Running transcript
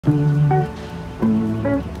Hi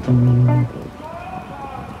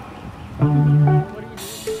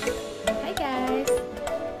guys!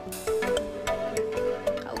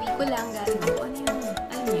 Kauwi ko lang galing ko. Ano yun?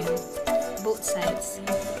 Alam niyo yun? Both sides.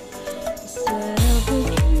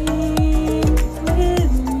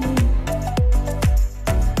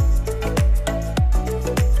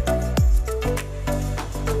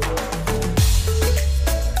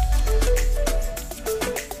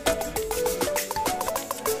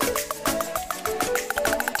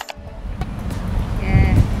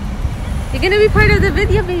 You're gonna be part of the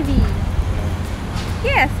video, baby.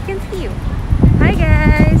 Yes, can see you. Hi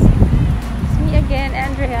guys, it's me again,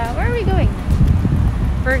 Andrea. Where are we going?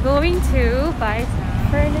 We're going to buy some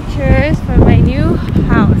furniture for my new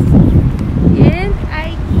house in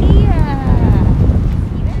IKEA.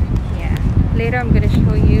 Yeah. Later, I'm gonna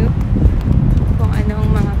show you kung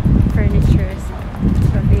anong mga furnitures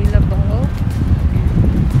available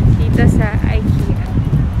dito sa IKEA.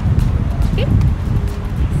 Okay.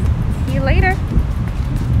 See you later.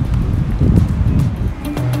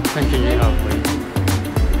 Continue halfway.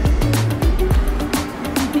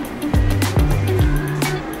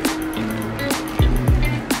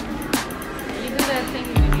 You do that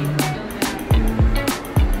thing maybe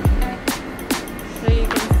so you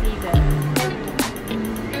can see the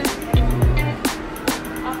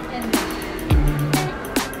up and down.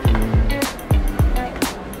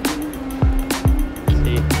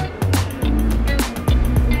 See.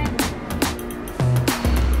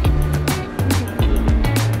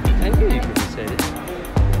 I knew you could say it.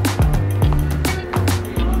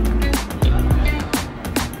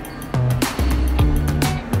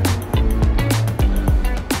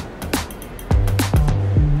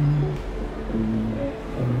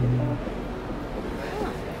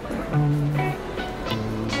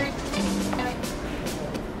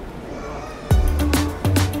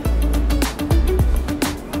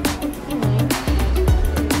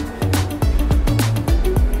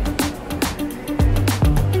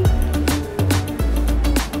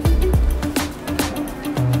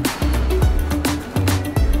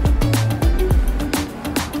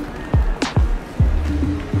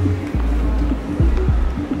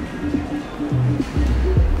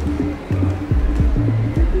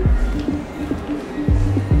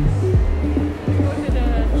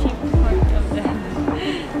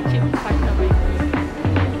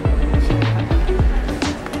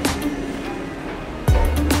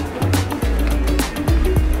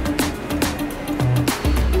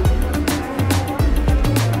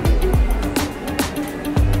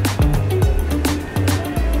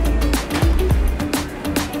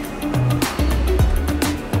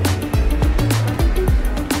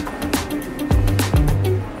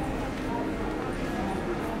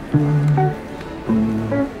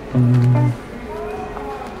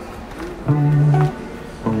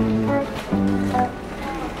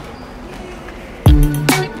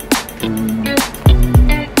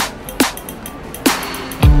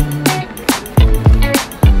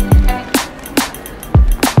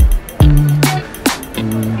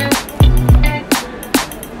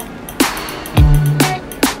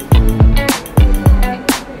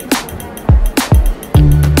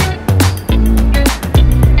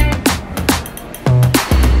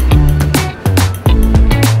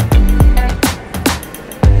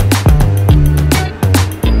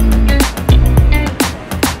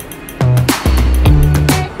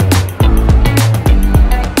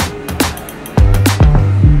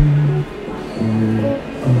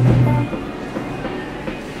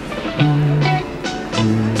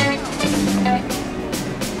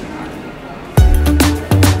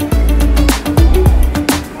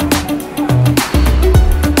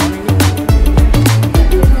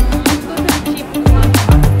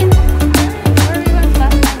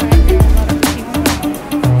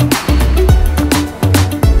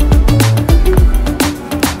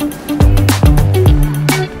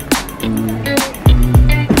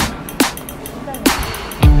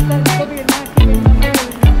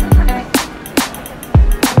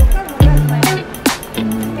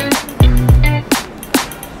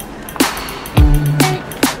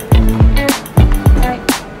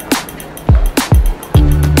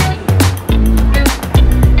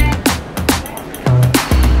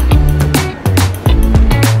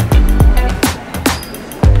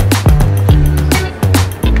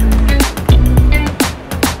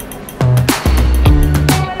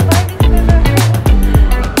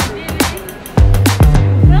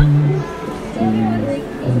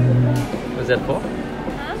 that for?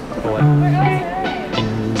 Huh? For what?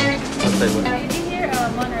 Outside what? Did you hear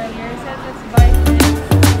one earlier? It says let's buy things.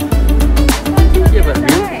 Yeah, but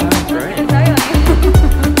real? That's right. Let's try on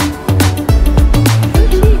you.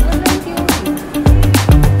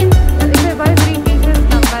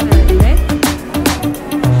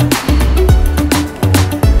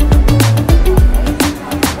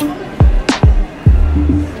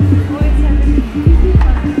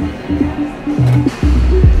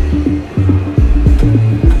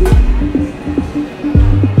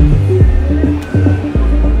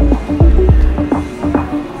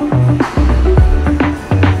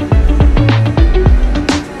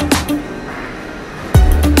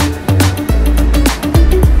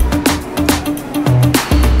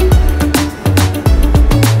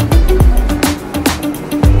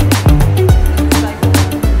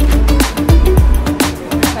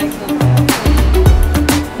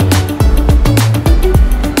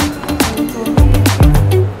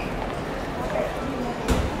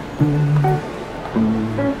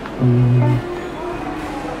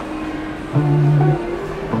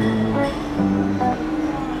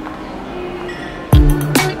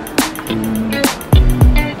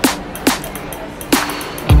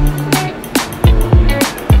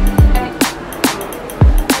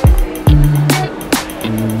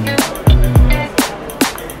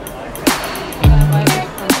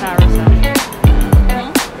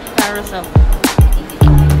 source of.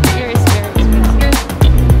 Here is very expensive.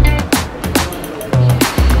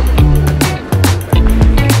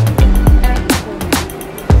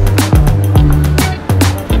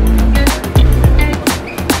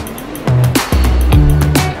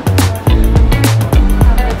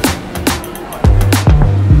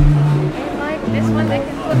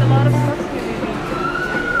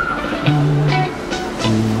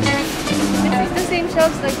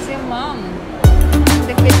 Like your mom in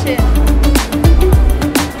the kitchen.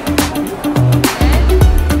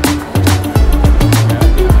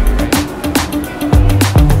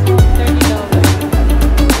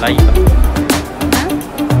 $30. Like it. Huh?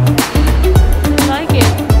 I like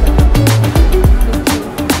it.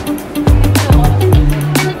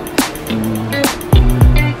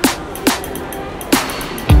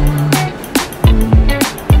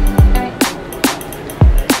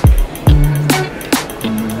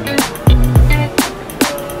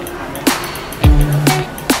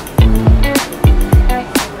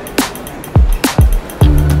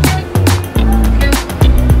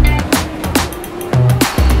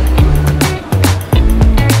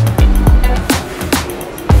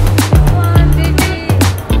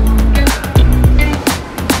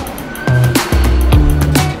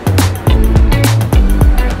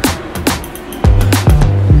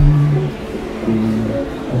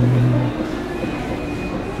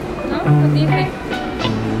 What do you think?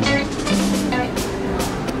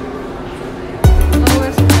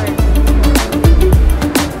 Lowest price.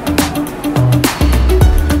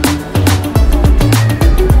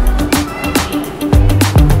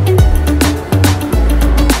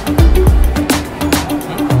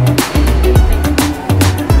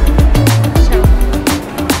 Shelf.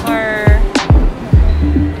 Or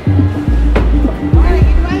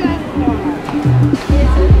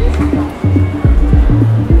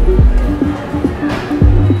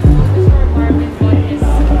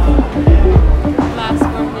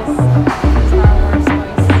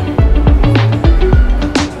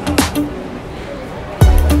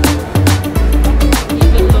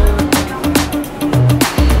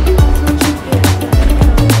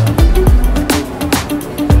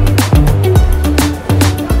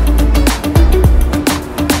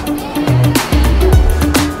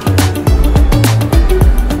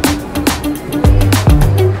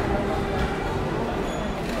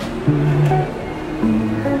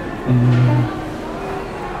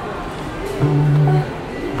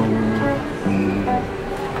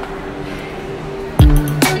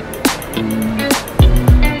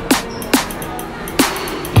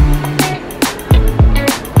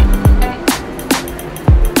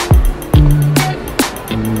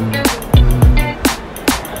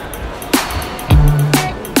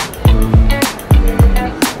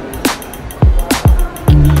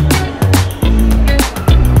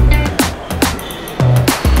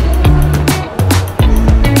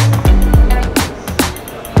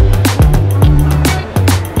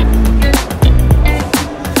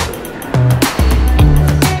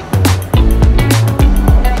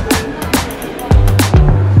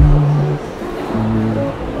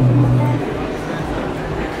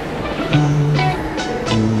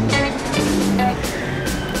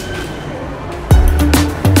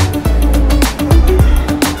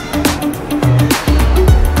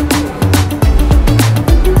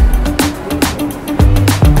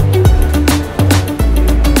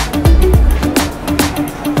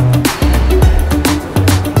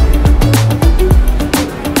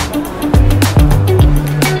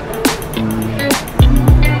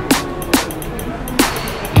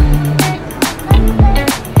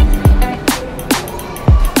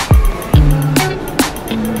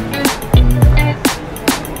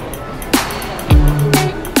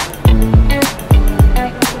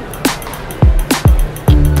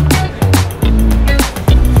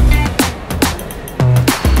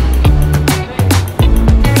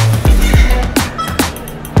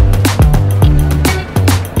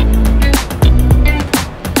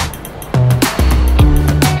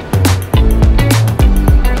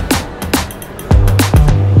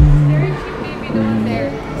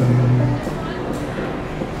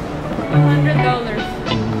 $100.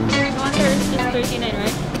 The one there is just $39,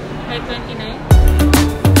 right? $5.29.